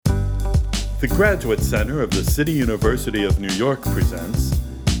The Graduate Center of the City University of New York presents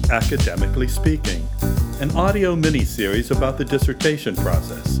Academically Speaking, an audio mini-series about the dissertation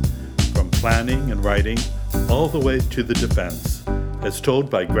process, from planning and writing all the way to the defense, as told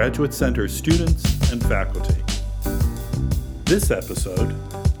by Graduate Center students and faculty. This episode,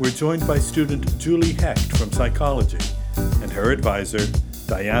 we're joined by student Julie Hecht from psychology and her advisor,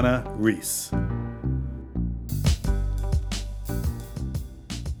 Diana Reese.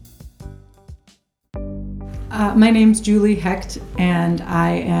 My name's Julie Hecht, and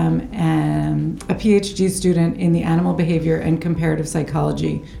I am a PhD student in the Animal Behavior and Comparative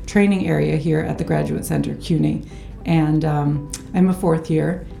Psychology training area here at the Graduate Center, CUNY. And I'm a fourth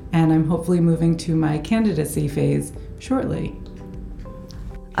year, and I'm hopefully moving to my candidacy phase shortly.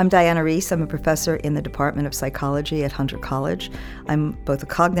 I'm Diana Reese. I'm a professor in the Department of Psychology at Hunter College. I'm both a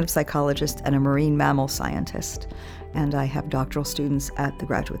cognitive psychologist and a marine mammal scientist, and I have doctoral students at the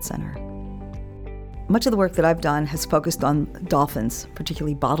Graduate Center. Much of the work that I've done has focused on dolphins,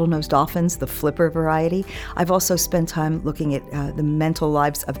 particularly bottlenose dolphins, the flipper variety. I've also spent time looking at the mental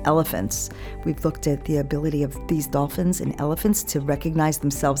lives of elephants. We've looked at the ability of these dolphins and elephants to recognize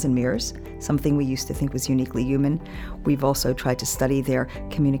themselves in mirrors, something we used to think was uniquely human. We've also tried to study their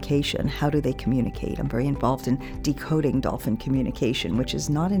communication. How do they communicate? I'm very involved in decoding dolphin communication, which is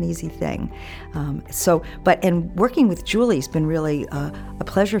not an easy thing. And working with Julie's been really a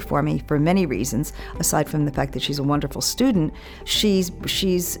pleasure for me for many reasons. Aside from the fact that she's a wonderful student, she's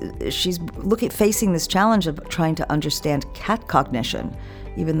facing this challenge of trying to understand cat cognition.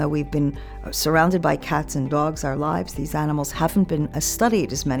 Even though we've been surrounded by cats and dogs our lives, these animals haven't been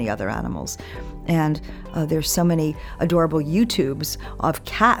studied as many other animals. And there's so many adorable YouTubes of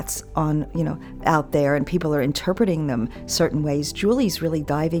cats out there, and people are interpreting them certain ways. Julie's really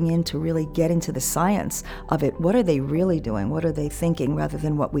diving in to really get into the science of it. What are they really doing? What are they thinking, rather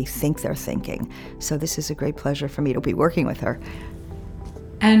than what we think they're thinking? So this is a great pleasure for me to be working with her.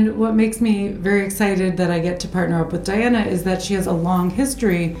 And what makes me very excited that I get to partner up with Diana is that she has a long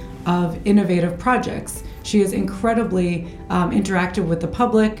history of innovative projects. She is incredibly interactive with the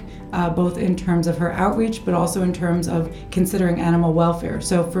public, both in terms of her outreach, but also in terms of considering animal welfare.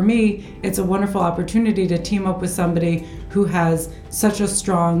 So for me, it's a wonderful opportunity to team up with somebody who has such a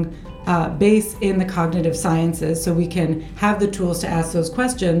strong base in the cognitive sciences, so we can have the tools to ask those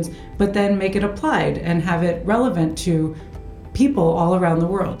questions, but then make it applied and have it relevant to people all around the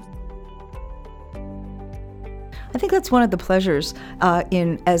world. I think that's one of the pleasures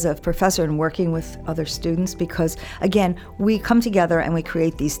as a professor and working with other students, because again, we come together and we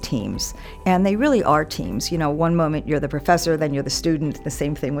create these teams, and they really are teams. One moment you're the professor, then you're the student, the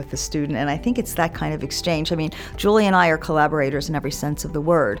same thing with the student, and I think it's that kind of exchange. I mean, Julie and I are collaborators in every sense of the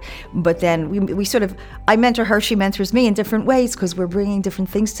word, but then we sort of, I mentor her, she mentors me in different ways because we're bringing different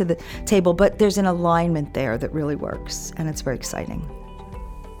things to the table, but there's an alignment there that really works, and it's very exciting.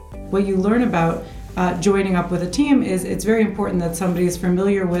 What you learn about joining up with a team is it's very important that somebody is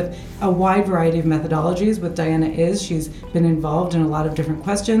familiar with a wide variety of methodologies. What Diana is, she's been involved in a lot of different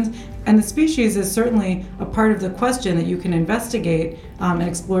questions, and the species is certainly a part of the question that you can investigate and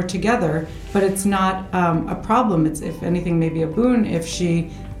explore together, but it's not a problem. It's, if anything, maybe a boon if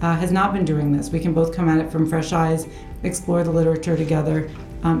she has not been doing this. We can both come at it from fresh eyes, explore the literature together,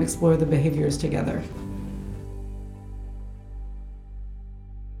 explore the behaviors together.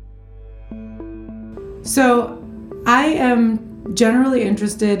 So I am generally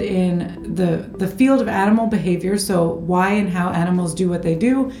interested in the field of animal behavior, so why and how animals do what they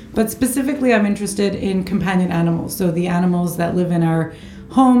do, but specifically I'm interested in companion animals, so the animals that live in our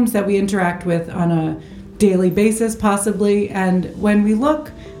homes that we interact with on a daily basis possibly, and when we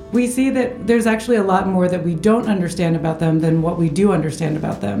look, we see that there's actually a lot more that we don't understand about them than what we do understand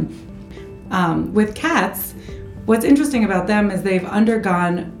about them. With cats, what's interesting about them is they've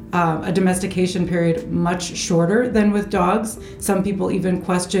undergone a domestication period much shorter than with dogs. Some people even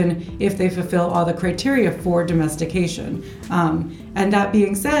question if they fulfill all the criteria for domestication. And that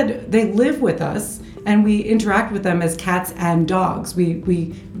being said, they live with us and we interact with them as cats and dogs.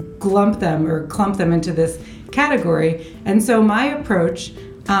 We clump them into this category. And so my approach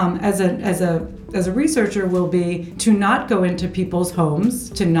as a researcher will be to not go into people's homes,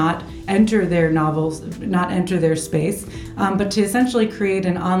 to not enter their novels, not enter their space, but to essentially create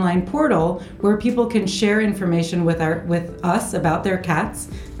an online portal where people can share information with us about their cats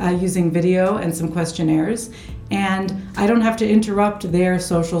using video and some questionnaires. And I don't have to interrupt their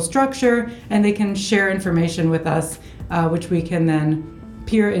social structure, and they can share information with us, which we can then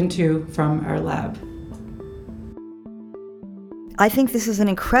peer into from our lab. I think this is an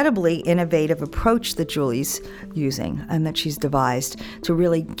incredibly innovative approach that Julie's using and that she's devised to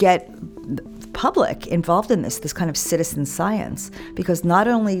really get the public involved in this kind of citizen science, because not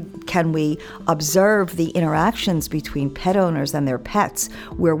only can we observe the interactions between pet owners and their pets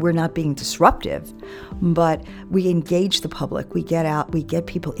where we're not being disruptive, but we engage the public. We get out, we get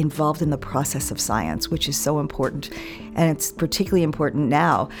people involved in the process of science, which is so important. And it's particularly important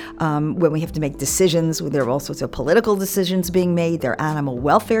now when we have to make decisions. There are all sorts of political decisions being made. There are animal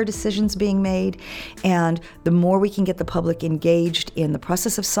welfare decisions being made. And the more we can get the public engaged in the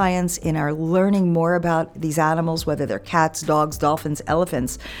process of science, in our learning more about these animals, whether they're cats, dogs, dolphins,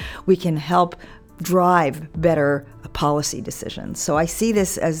 elephants, we can help drive better policy decisions. So I see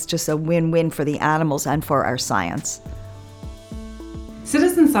this as just a win-win for the animals and for our science.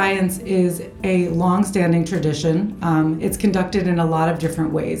 Citizen science is a long-standing tradition. It's conducted in a lot of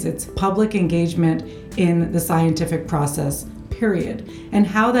different ways. It's public engagement in the scientific process, period. And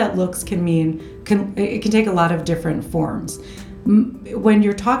how that looks can take a lot of different forms. When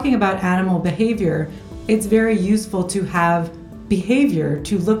you're talking about animal behavior, it's very useful to have behavior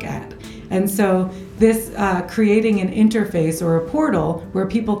to look at. And so this creating an interface or a portal where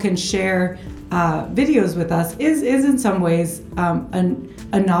people can share videos with us is in some ways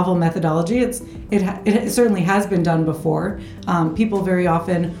a novel methodology. It certainly has been done before. People very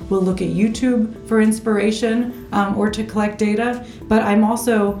often will look at YouTube for inspiration or to collect data, but I'm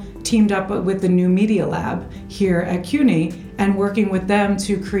also teamed up with the New Media Lab here at CUNY and working with them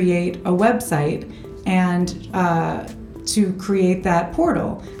to create a website and to create that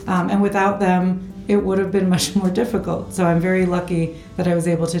portal. And without them, it would have been much more difficult. So I'm very lucky that I was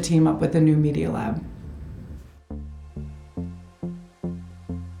able to team up with the New Media Lab.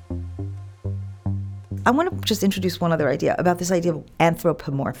 I want to just introduce one other idea about this idea of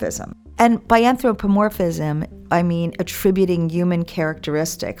anthropomorphism. And by anthropomorphism, I mean attributing human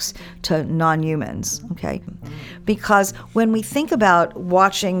characteristics to non-humans, okay? Because when we think about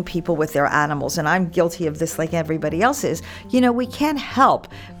watching people with their animals, and I'm guilty of this like everybody else is, we can't help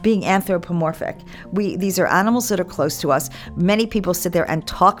being anthropomorphic. These are animals that are close to us. Many people sit there and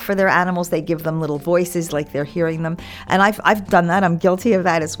talk for their animals. They give them little voices like they're hearing them. And I've done that. I'm guilty of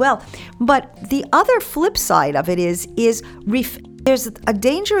that as well. But the other flip side of it is there's a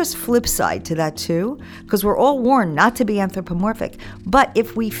dangerous flip side to that too, because we're all warned not to be anthropomorphic. But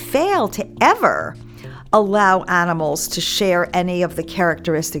if we fail to ever allow animals to share any of the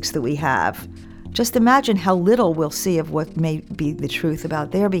characteristics that we have, just imagine how little we'll see of what may be the truth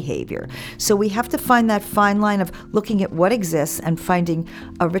about their behavior. So we have to find that fine line of looking at what exists and finding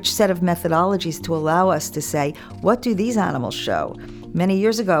a rich set of methodologies to allow us to say, what do these animals show? Many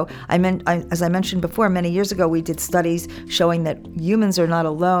years ago, as I mentioned before, many years ago we did studies showing that humans are not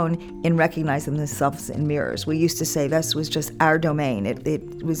alone in recognizing themselves in mirrors. We used to say this was just our domain.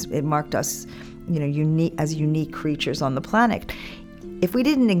 It marked us, unique creatures on the planet. If we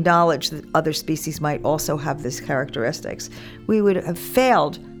didn't acknowledge that other species might also have these characteristics, we would have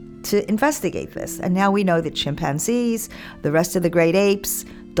failed to investigate this. And now we know that chimpanzees, the rest of the great apes,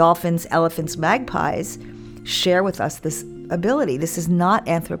 dolphins, elephants, magpies share with us this ability. This is not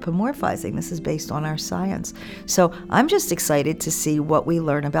anthropomorphizing. This is based on our science. So I'm just excited to see what we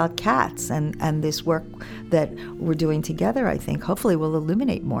learn about cats, and this work that we're doing together, I think, hopefully will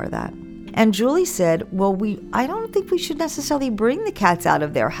illuminate more of that. And Julie said, well, I don't think we should necessarily bring the cats out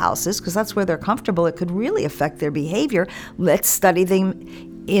of their houses because that's where they're comfortable. It could really affect their behavior. Let's study them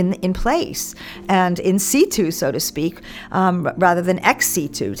in place and in situ, so to speak, rather than ex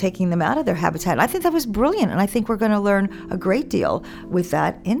situ, taking them out of their habitat. And I think that was brilliant, and I think we're going to learn a great deal with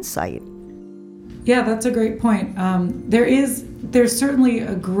that insight. Yeah, that's a great point. There's certainly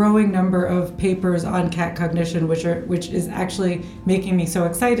a growing number of papers on cat cognition, which is actually making me so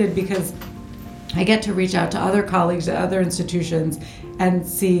excited because I get to reach out to other colleagues at other institutions and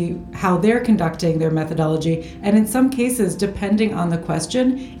see how they're conducting their methodology. And in some cases, depending on the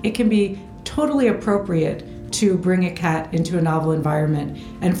question, it can be totally appropriate to bring a cat into a novel environment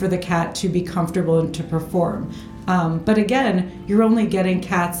and for the cat to be comfortable and to perform. But again, you're only getting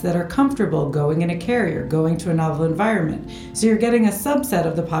cats that are comfortable going in a carrier, going to a novel environment. So you're getting a subset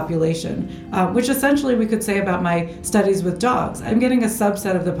of the population, which essentially we could say about my studies with dogs. I'm getting a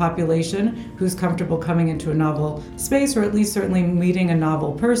subset of the population who's comfortable coming into a novel space, or at least certainly meeting a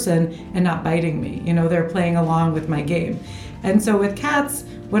novel person and not biting me. They're playing along with my game. And so with cats,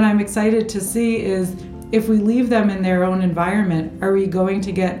 what I'm excited to see is if we leave them in their own environment, are we going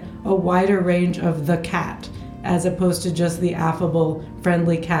to get a wider range of the cat, as opposed to just the affable,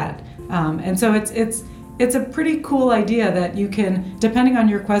 friendly cat. And so it's a pretty cool idea that you can, depending on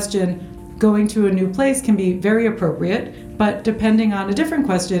your question, going to a new place can be very appropriate, but depending on a different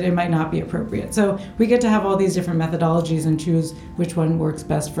question, it might not be appropriate. So we get to have all these different methodologies and choose which one works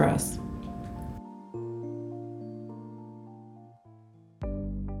best for us.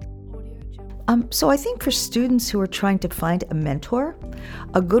 So I think for students who are trying to find a mentor,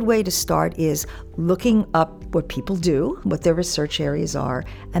 a good way to start is looking up what people do, what their research areas are,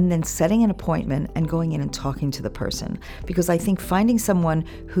 and then setting an appointment and going in and talking to the person. Because I think finding someone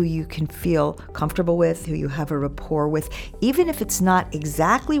who you can feel comfortable with, who you have a rapport with, even if it's not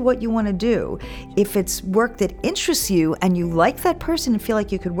exactly what you want to do, if it's work that interests you and you like that person and feel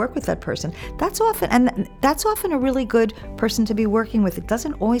like you could work with that person, that's often a really good person to be working with. It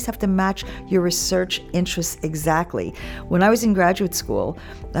doesn't always have to match your research interests exactly. When I was in graduate school,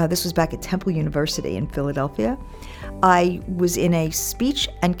 this was back at Temple University in Philadelphia, I was in a speech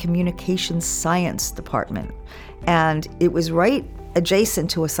and communication science department, and it was right adjacent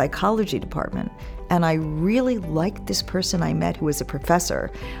to a psychology department. And I really liked this person I met who was a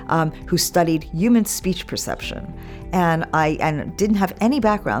professor who studied human speech perception. And I didn't have any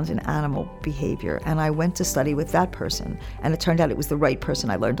background in animal behavior. And I went to study with that person. And it turned out it was the right person.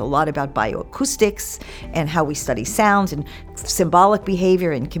 I learned a lot about bioacoustics and how we study sounds and symbolic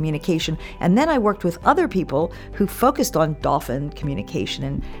behavior and communication. And then I worked with other people who focused on dolphin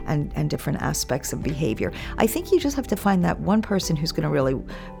communication and different aspects of behavior. I think you just have to find that one person who's going to really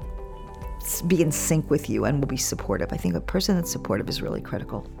be in sync with you and will be supportive. I think a person that's supportive is really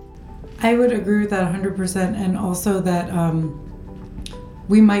critical. I would agree with that 100%, and also that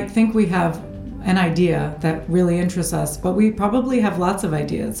we might think we have an idea that really interests us, but we probably have lots of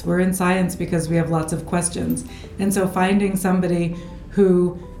ideas. We're in science because we have lots of questions. And so finding somebody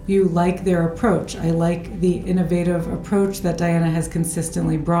who you like their approach. I like the innovative approach that Diana has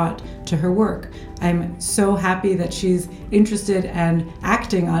consistently brought to her work. I'm so happy that she's interested and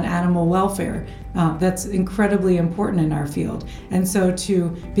acting on animal welfare. That's incredibly important in our field. And so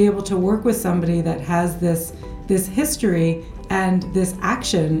to be able to work with somebody that has this history and this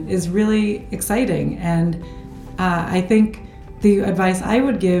action is really exciting. And I think the advice I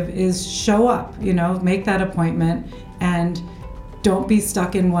would give is show up, make that appointment, and don't be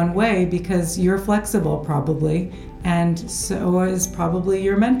stuck in one way, because you're flexible probably, and so is probably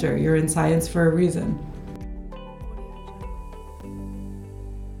your mentor. You're in science for a reason.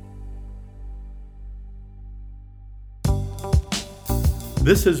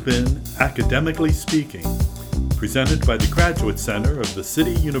 This has been Academically Speaking, presented by the Graduate Center of the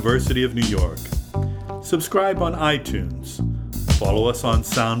City University of New York. Subscribe on iTunes, follow us on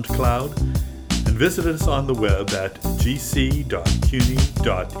SoundCloud, and visit us on the web at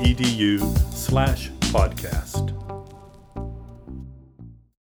gc.cuny.edu/podcast.